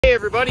Hey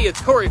everybody, it's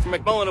Corey from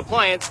McMullen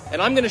Appliance,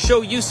 and I'm going to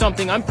show you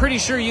something I'm pretty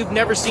sure you've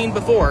never seen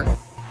before.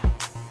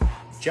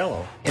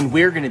 Jell-O. And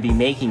we're going to be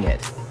making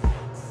it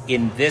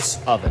in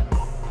this oven.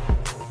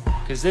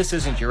 Because this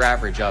isn't your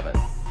average oven.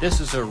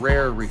 This is a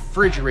rare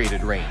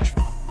refrigerated range.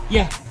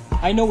 Yeah,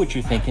 I know what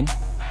you're thinking.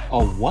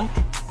 A what?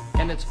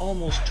 And it's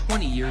almost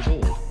 20 years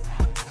old.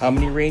 How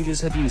many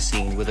ranges have you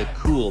seen with a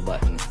cool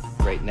button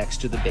right next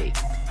to the bake?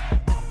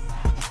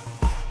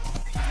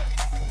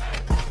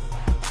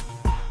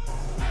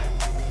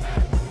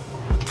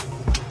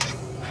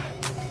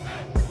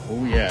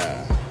 Oh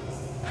yeah,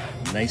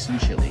 nice and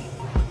chilly.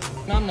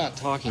 And I'm not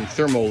talking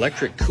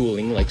thermoelectric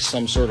cooling like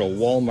some sort of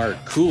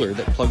Walmart cooler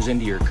that plugs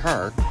into your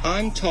car.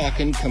 I'm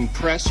talking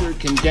compressor,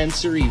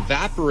 condenser,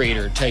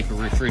 evaporator type of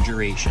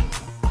refrigeration.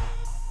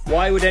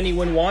 Why would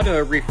anyone want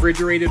a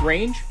refrigerated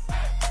range?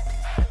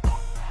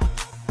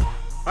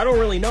 I don't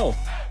really know.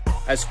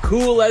 As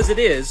cool as it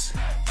is,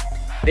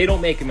 they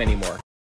don't make them anymore.